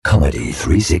Comedy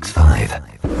 365.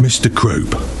 Mr. Croup,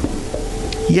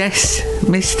 Yes,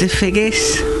 Mr.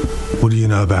 Figgis? what do you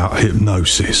know about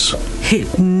hypnosis?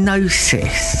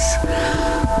 Hypnosis.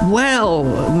 Well,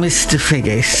 Mr.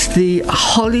 Figgis, the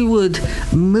Hollywood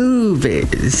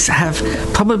movies have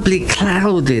probably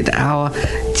clouded our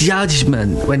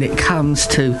judgment when it comes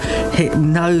to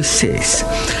hypnosis,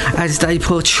 as they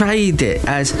portrayed it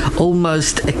as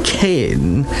almost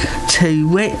akin to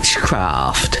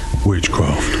witchcraft.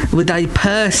 Witchcraft. With a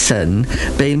person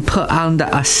being put under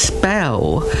a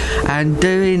spell and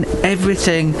doing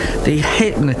everything the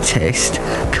hypnotist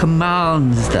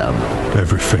commands them.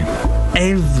 Everything.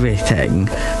 Everything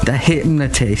the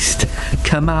hypnotist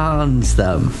commands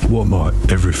them. What might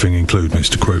everything include,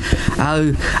 Mr. Croup?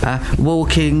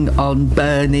 Walking on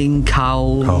burning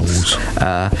coals.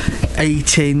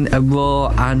 Eating a raw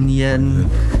onion.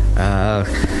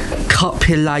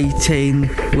 Copulating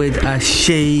with a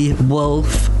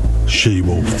she-wolf.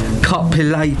 She-wolf.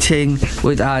 Copulating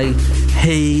with a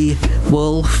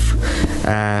he-wolf.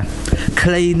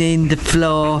 Cleaning the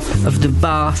floor of the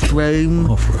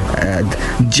bathroom.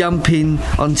 Jumping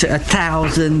onto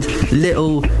 1,000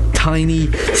 little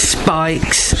tiny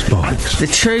spikes. The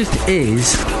truth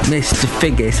is, Mr.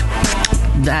 Figgis,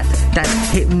 that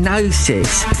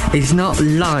hypnosis is not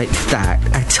like that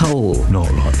at all. Not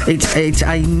like that. It's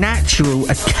a natural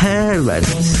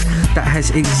occurrence that has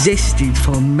existed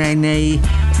for many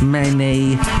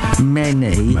centuries.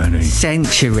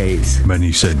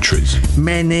 Many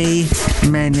centuries.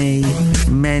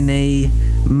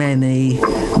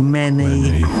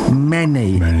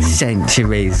 Many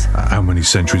centuries. How many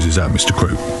centuries is that, Mr.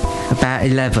 Croup? About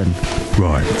 11.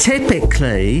 Right.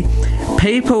 Typically,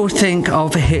 people think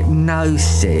of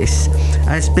hypnosis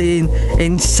as being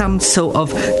in some sort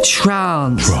of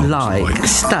trance-like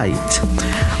state,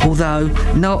 although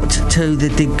not to the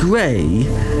degree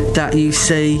that you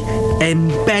see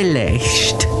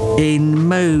embellished in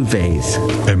movies.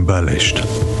 Embellished.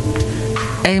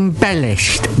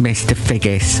 Embellished, Mr.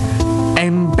 Figgis.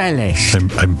 Embellished.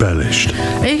 Embellished.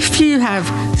 If you have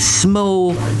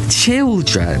small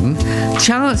children,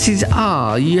 chances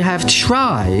are you have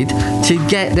tried to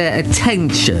get their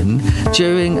attention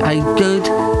during a good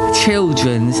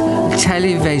children's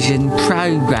television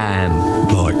programme.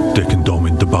 Like Dick and Dom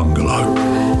in the Bungalow.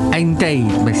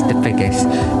 Indeed, Mr. Figgis,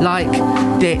 like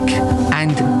Dick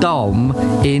and Dom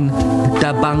in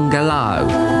the Bungalow.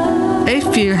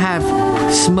 If you have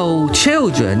small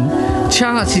children,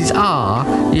 chances are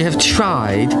you have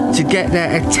tried to get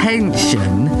their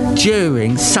attention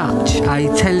during such a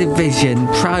television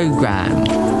programme.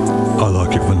 I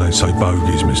like it when they say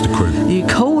bogies, Mr. Croup. You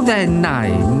call their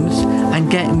names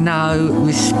and get no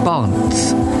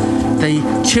response. The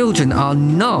children are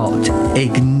not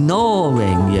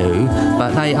ignoring you,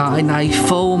 but they are in a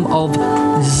form of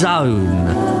zone.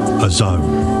 A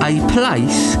zone. A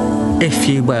place, if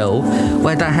you will,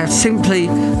 where they have simply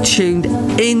tuned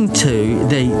into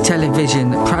the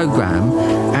television programme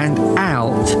and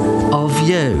out of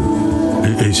you.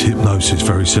 Is hypnosis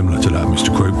very similar to that,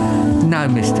 Mr. Croup? No,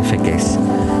 Mr. Figgis.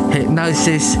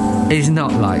 Hypnosis is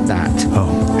not like that.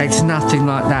 Oh. It's nothing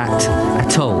like that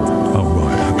at all. Oh,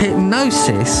 right. Okay.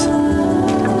 Hypnosis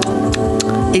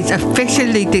is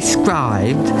officially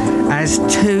described as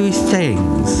two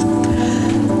things.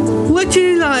 Would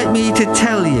you like me to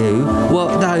tell you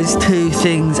what those two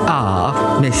things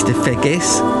are, Mr.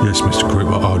 Figgis? Yes, Mr. Croup,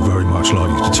 I'd very much like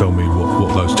you to tell me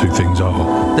what those two things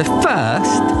are. The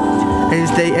first is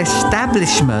the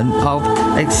establishment of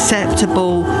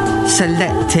acceptable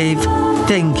selective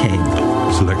thinking.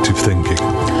 Selective thinking.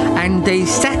 And the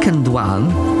second one...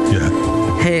 Yeah.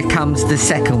 Here comes the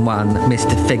second one,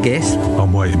 Mr. Figgis.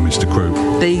 I'm waiting, Mr. Croup.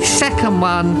 The second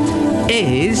one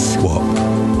is... What?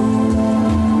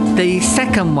 The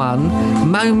second one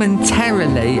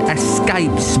momentarily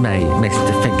escapes me,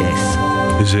 Mr.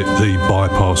 Figgis. Is it the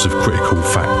bypass of critical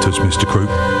factors, Mr. Croup?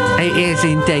 It is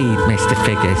indeed, Mr.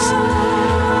 Figgis.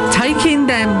 Taking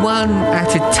them one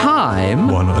at a time...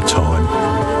 One at a time.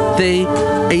 The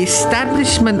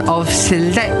establishment of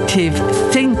selective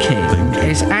thinking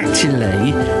is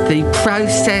actually the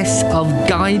process of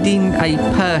guiding a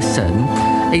person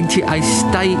into a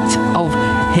state of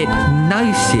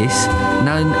hypnosis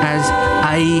known as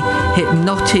a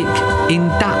hypnotic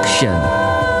induction.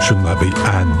 Shouldn't that be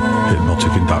an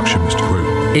hypnotic induction, Mr. Croup?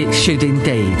 It should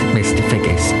indeed, Mr.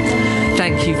 Figgis.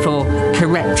 Thank you for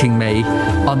correcting me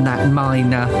on that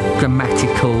minor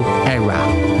grammatical error.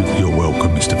 You're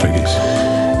welcome, Mr. Figgis.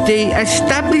 The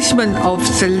establishment of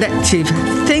selective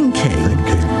thinking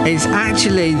is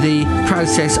actually the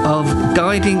process of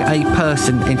guiding a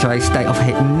person into a state of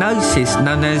hypnosis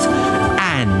known as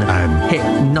an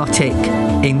hypnotic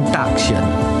induction.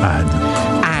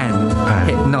 And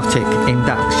hypnotic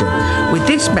induction. With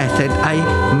this method,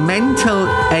 a mental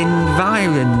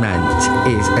environment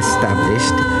is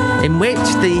established in which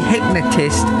the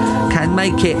hypnotist can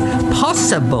make it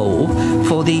possible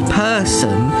for the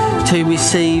person to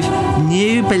receive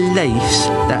new beliefs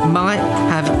that might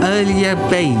have earlier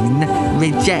been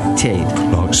rejected.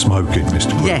 Like smoking,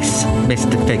 Mr. Crook. Yes,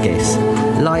 Mr. Figgis,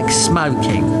 like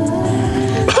smoking.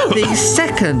 The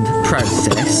second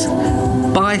process,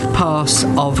 bypass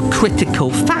of critical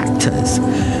factors,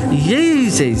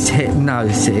 uses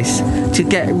hypnosis to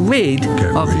get rid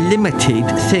of limited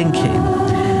thinking.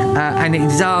 An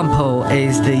example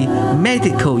is the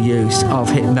medical use of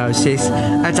hypnosis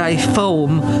as a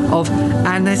form of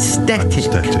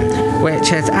anaesthetic, which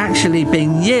has actually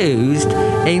been used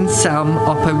in some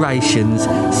operations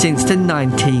since the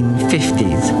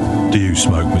 1950s. Do you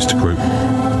smoke, Mr. Crook?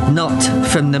 Not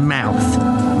from the mouth,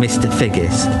 Mr.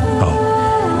 Figgis. Oh.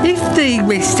 If the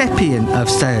recipient of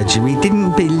surgery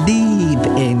didn't believe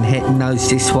in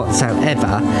hypnosis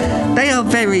whatsoever, they are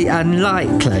very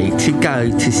unlikely to go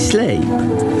to sleep.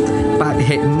 But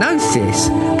hypnosis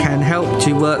can help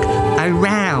to work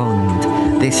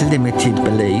around this limited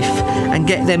belief and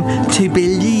get them to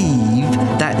believe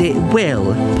that it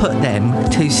will put them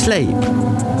to sleep.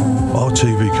 Are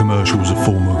TV commercials a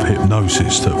form of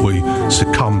hypnosis that we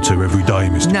succumb to every day,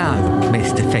 Mr. No,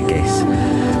 Mr. Figgis.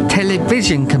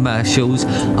 Television commercials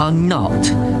are not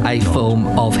a form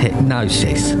of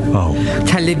hypnosis. Oh.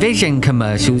 Television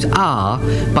commercials are,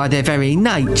 by their very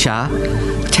nature,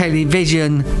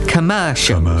 television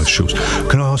commercials.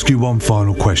 Can I ask you one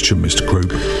final question, Mr.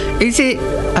 Crook? Is it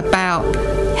about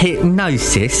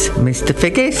hypnosis, Mr.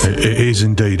 Figgis? It is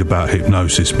indeed about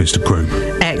hypnosis, Mr. Crook.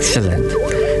 Excellent.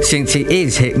 Since it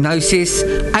is hypnosis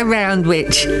around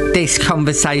which this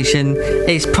conversation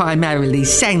is primarily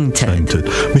centred.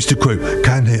 Mr. Crook,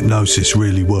 can hypnosis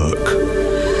really work?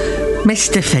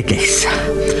 Mr. Figgis,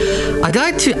 I'd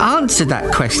like to answer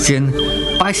that question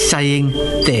by saying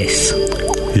this.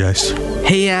 Yes?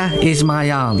 Here is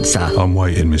my answer. I'm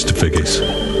waiting, Mr. Figgis.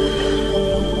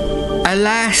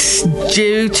 Alas,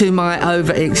 due to my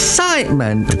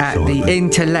overexcitement at the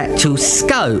intellectual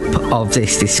scope of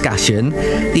this discussion,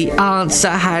 the answer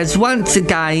has once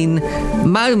again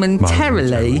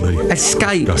momentarily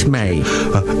escaped me.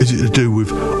 Is it to do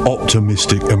with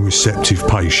optimistic and receptive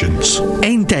patients?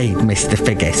 Indeed, Mr.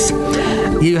 Figgis.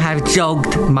 You have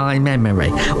jogged my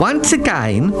memory. Once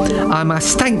again, I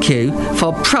must thank you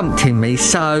for prompting me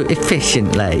so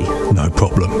efficiently. No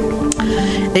problem.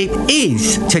 It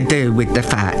is to do with the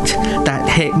fact that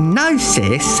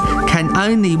hypnosis can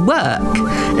only work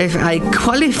if a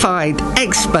qualified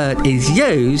expert is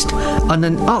used on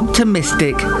an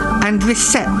optimistic and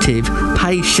receptive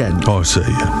patient. I see.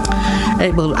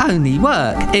 It will only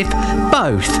work if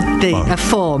both the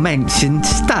aforementioned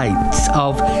states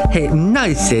of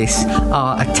hypnosis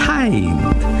are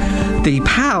attained. The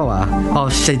power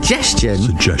of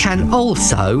suggestion can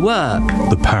also work.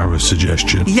 The power of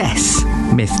suggestion? Yes,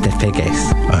 Mr.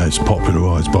 Figgis. As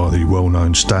popularised by the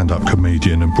well-known stand-up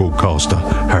comedian and broadcaster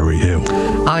Harry Hill.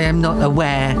 I am not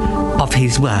aware of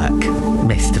his work,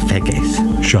 Mr. Figgis.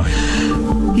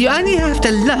 Shame. You only have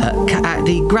to look at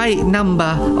the great number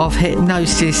of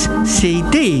hypnosis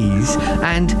CDs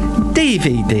and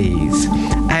DVDs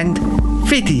and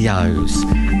videos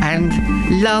and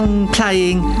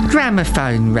long-playing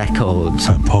gramophone records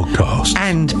and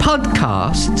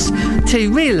podcasts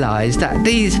to realise that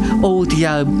these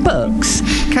audio books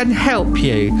can help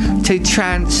you to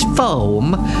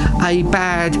transform a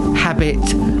bad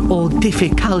habit or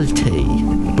difficulty.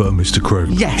 But Mr. Crook.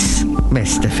 Yes,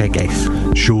 Mr.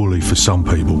 Figgis. Surely for some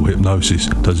people hypnosis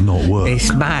does not work.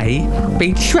 This may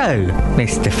be true,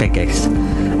 Mr. Figgis.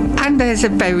 And there's a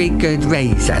very good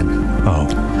reason. Oh.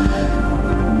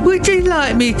 Would you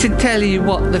like me to tell you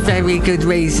what the very good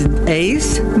reason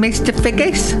is, Mr.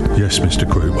 Figgis? Yes, Mr.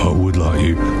 Crook, I would like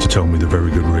you to tell me the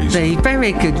very good reason. The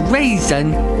very good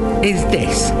reason is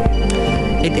this.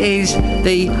 It is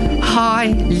the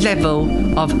high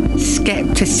level of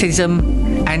scepticism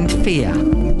and fear.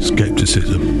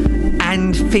 Scepticism?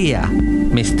 And fear,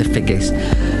 Mr. Figgis.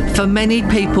 For many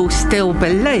people still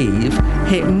believe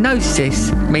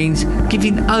hypnosis means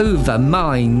giving over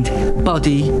mind,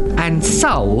 body and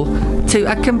soul to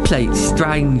a complete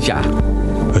stranger.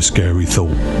 A scary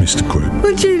thought, Mr. Crook.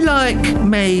 Would you like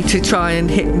me to try and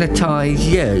hypnotise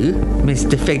you,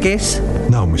 Mr. Figgis?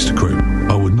 No, Mr. Crook.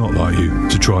 I would not like you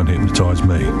to try and hypnotise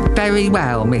me. Very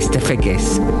well, Mr.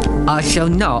 Figgis. I shall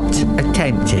not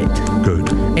attempt it.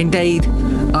 Good. Indeed,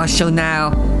 I shall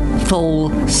now fall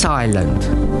silent.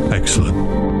 Excellent.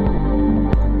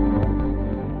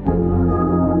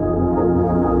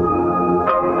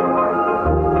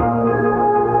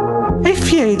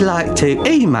 you'd like to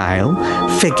email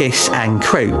Figgis and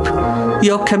Croup,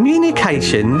 your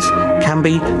communications can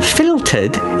be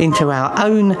filtered into our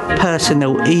own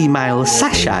personal email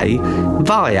sachet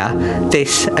via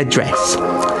this address: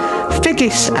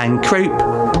 Figgis and Croup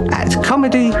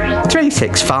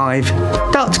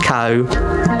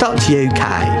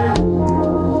 @comedy365.co.uk.